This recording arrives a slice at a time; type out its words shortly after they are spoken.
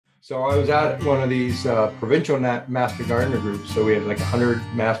So I was at one of these provincial master gardener groups. So we had like 100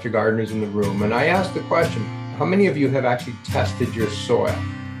 master gardeners in the room. And I asked the question, how many of you have actually tested your soil?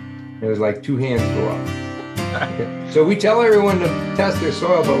 It was like 2 hands go up. Okay. So we tell everyone to test their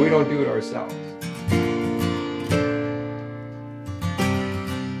soil, but we don't do it ourselves.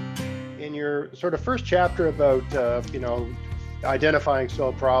 In your sort of first chapter about, identifying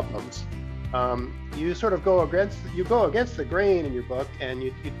soil problems, you sort of go against the grain in your book, and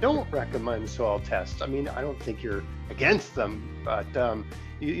you don't recommend soil tests. I mean, I don't think you're against them, but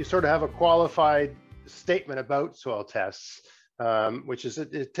you sort of have a qualified statement about soil tests, which is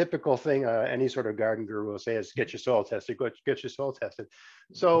a typical thing any sort of garden guru will say is get your soil tested, get your soil tested.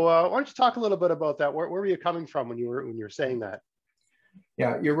 So why don't you talk a little bit about that? Where were you coming from when you were saying that?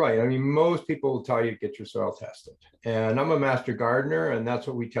 Yeah, you're right. I mean, most people will tell you get your soil tested. And I'm a master gardener, and that's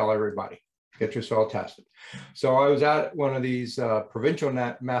what we tell everybody. Get your soil tested. So I was at one of these provincial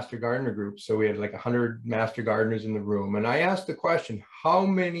master gardener groups. So we had like 100 master gardeners in the room. And I asked the question, how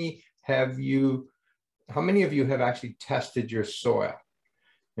many of you have actually tested your soil?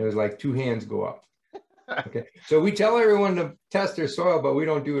 It was like 2 hands go up. Okay. So we tell everyone to test their soil, but we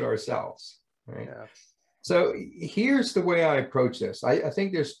don't do it ourselves. Right. Yeah. So here's the way I approach this. I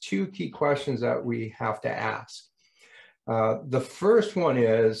think there's 2 key questions that we have to ask. The first one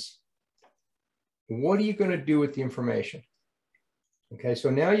is, what are you going to do with the information? Okay, so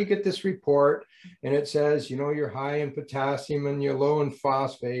now you get this report and it says, you're high in potassium and you're low in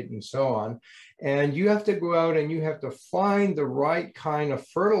phosphate and so on. And you have to go out and you have to find the right kind of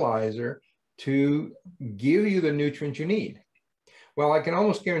fertilizer to give you the nutrients you need. Well, I can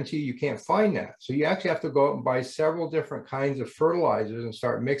almost guarantee you can't find that. So you actually have to go out and buy several different kinds of fertilizers and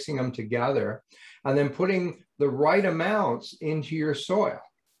start mixing them together and then putting the right amounts into your soil.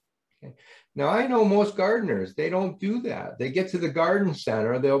 Okay. Now, I know most gardeners, they don't do that. They get to the garden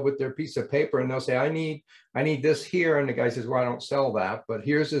center, they'll with their piece of paper and they'll say, I need this here. And the guy says, well, I don't sell that, but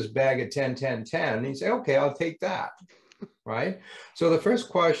here's this bag of 10, 10, 10. And you say, okay, I'll take that, right? So the first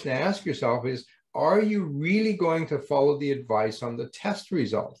question to ask yourself is, are you really going to follow the advice on the test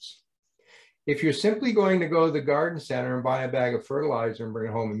results? If you're simply going to go to the garden center and buy a bag of fertilizer and bring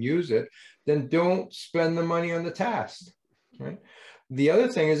it home and use it, then don't spend the money on the test, right? The other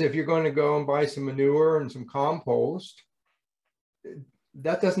thing is, if you're going to go and buy some manure and some compost,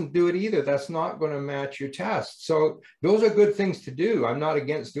 that doesn't do it either. That's not going to match your test. So those are good things to do. I'm not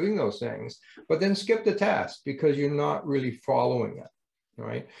against doing those things, but then skip the test because you're not really following it.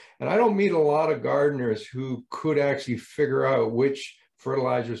 Right. And I don't meet a lot of gardeners who could actually figure out which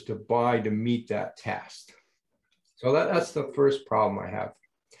fertilizers to buy to meet that test. So that's the first problem I have.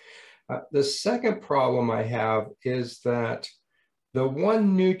 The second problem I have is that the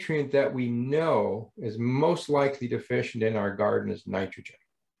one nutrient that we know is most likely deficient in our garden is nitrogen.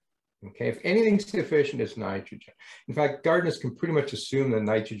 Okay, if anything's deficient, it's nitrogen. In fact, gardeners can pretty much assume that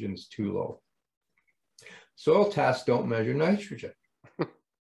nitrogen is too low. Soil tests don't measure nitrogen.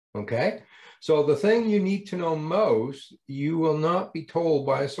 Okay, so the thing you need to know most, you will not be told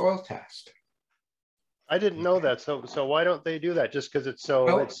by a soil test. I didn't know that. So why don't they do that? Just because it's so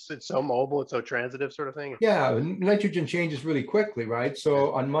mobile, it's so transitive sort of thing? Yeah, nitrogen changes really quickly, right?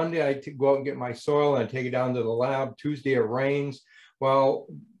 So on Monday, I go out and get my soil and I take it down to the lab. Tuesday, it rains. Well,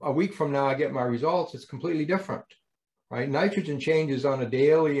 a week from now, I get my results. It's completely different, right? Nitrogen changes on a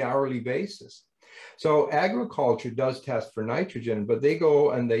daily, hourly basis. So agriculture does test for nitrogen, but they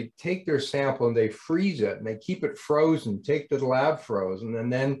go and they take their sample and they freeze it and they keep it frozen, take the lab frozen,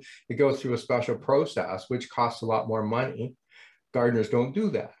 and then it goes through a special process, which costs a lot more money. Gardeners don't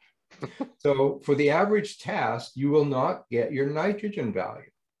do that. So for the average test, you will not get your nitrogen value,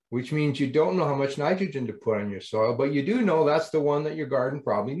 which means you don't know how much nitrogen to put on your soil, but you do know that's the one that your garden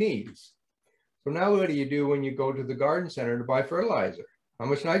probably needs. So now what do you do when you go to the garden center to buy fertilizer? How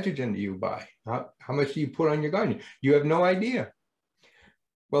much nitrogen do you buy? How much do you put on your garden? You have no idea.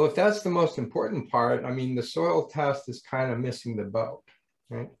 Well, if that's the most important part, I mean, the soil test is kind of missing the boat,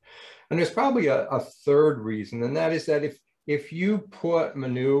 right? And there's probably a third reason, and that is that if you put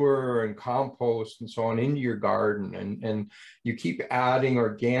manure and compost and so on into your garden and you keep adding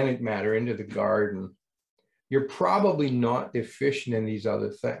organic matter into the garden, you're probably not deficient in these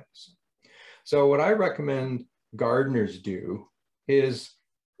other things. So what I recommend gardeners do is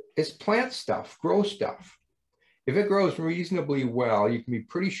plant stuff, grow stuff. If it grows reasonably well, you can be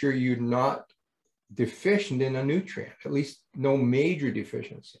pretty sure you're not deficient in a nutrient, at least no major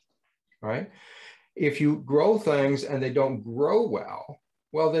deficiency, right? If you grow things and they don't grow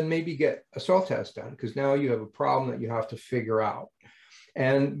well, then maybe get a soil test done, because now you have a problem that you have to figure out.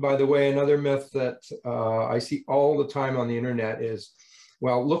 And by the way, another myth that I see all the time on the internet is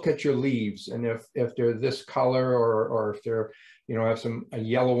well, look at your leaves, and if they're this color, or if they're, you know, have a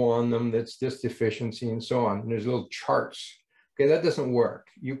yellow on them, that's this deficiency, and so on. And there's little charts. Okay, that doesn't work.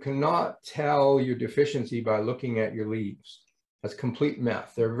 You cannot tell your deficiency by looking at your leaves. That's complete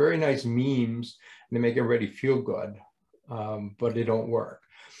myth. They're very nice memes, and they make everybody feel good, but they don't work.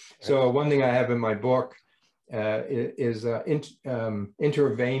 So one thing I have in my book is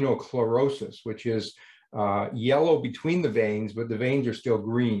intervenal chlorosis, which is yellow between the veins, but the veins are still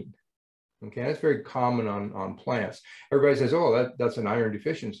green. Okay, that's very common on plants. Everybody says, oh, that's an iron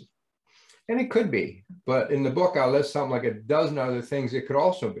deficiency. And it could be, but in the book, I list something like a dozen other things it could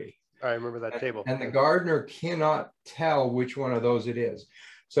also be. I remember that table. And the gardener cannot tell which one of those it is.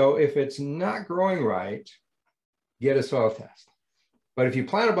 So if it's not growing right, get a soil test. But if you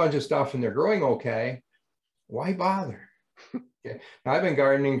plant a bunch of stuff and they're growing okay, why bother? Okay. Now, I've been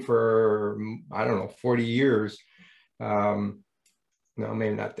gardening for, I don't know, 40 years. No,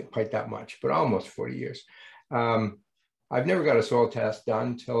 maybe not quite that much, but almost 40 years. I've never got a soil test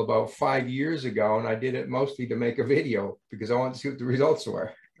done till about 5 years ago, and I did it mostly to make a video because I wanted to see what the results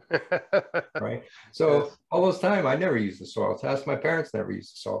were. Right. So yes. All those time, I never used the soil test. My parents never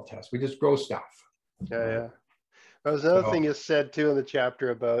used the soil test. We just grow stuff. Yeah, yeah. There was another thing you said too in the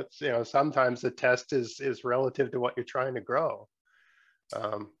chapter about, you know, sometimes the test is relative to what you're trying to grow.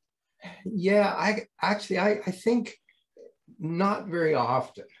 Yeah, I think not very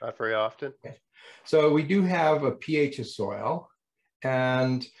often. Not very often. Okay. So we do have a pH of soil,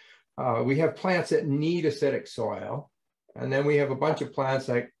 and we have plants that need acidic soil. And then we have a bunch of plants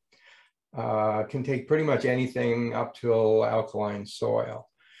that can take pretty much anything up to alkaline soil.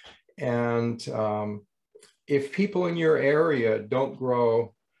 And if people in your area don't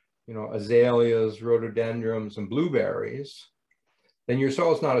grow, you know, azaleas, rhododendrons, and blueberries, then your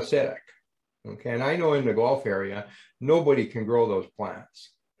soil is not acidic. Okay, and I know in the Gulf area, nobody can grow those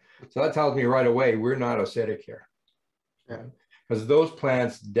plants. So that tells me right away, we're not acidic here. Because those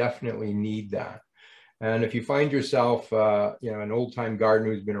plants definitely need that. And if you find yourself, you know, an old-time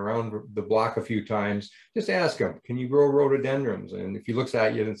gardener who's been around the block a few times, just ask him, can you grow rhododendrons? And if he looks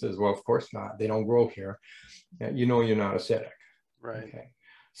at you and says, well, of course not, they don't grow here, you know you're not acidic. Right. Okay.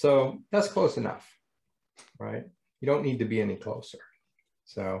 So that's close enough, right? You don't need to be any closer.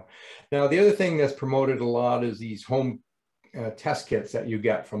 So now the other thing that's promoted a lot is these home test kits that you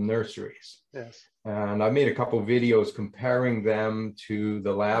get from nurseries. Yes. And I made a couple of videos comparing them to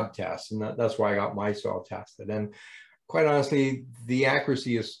the lab tests, and that's why I got my soil tested. And quite honestly, the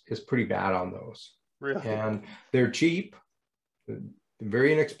accuracy is pretty bad on those. Really? And they're cheap,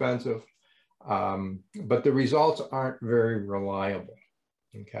 very inexpensive, but the results aren't very reliable.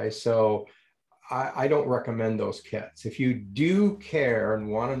 Okay, so I don't recommend those kits. If you do care and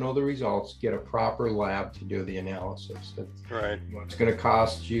want to know the results, get a proper lab to do the analysis. Right. It's going to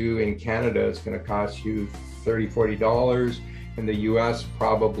cost you, in Canada, it's going to cost you $30, $40. In the US,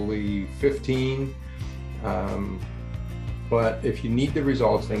 probably $15. But if you need the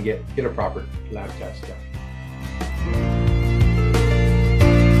results, then get a proper lab test done.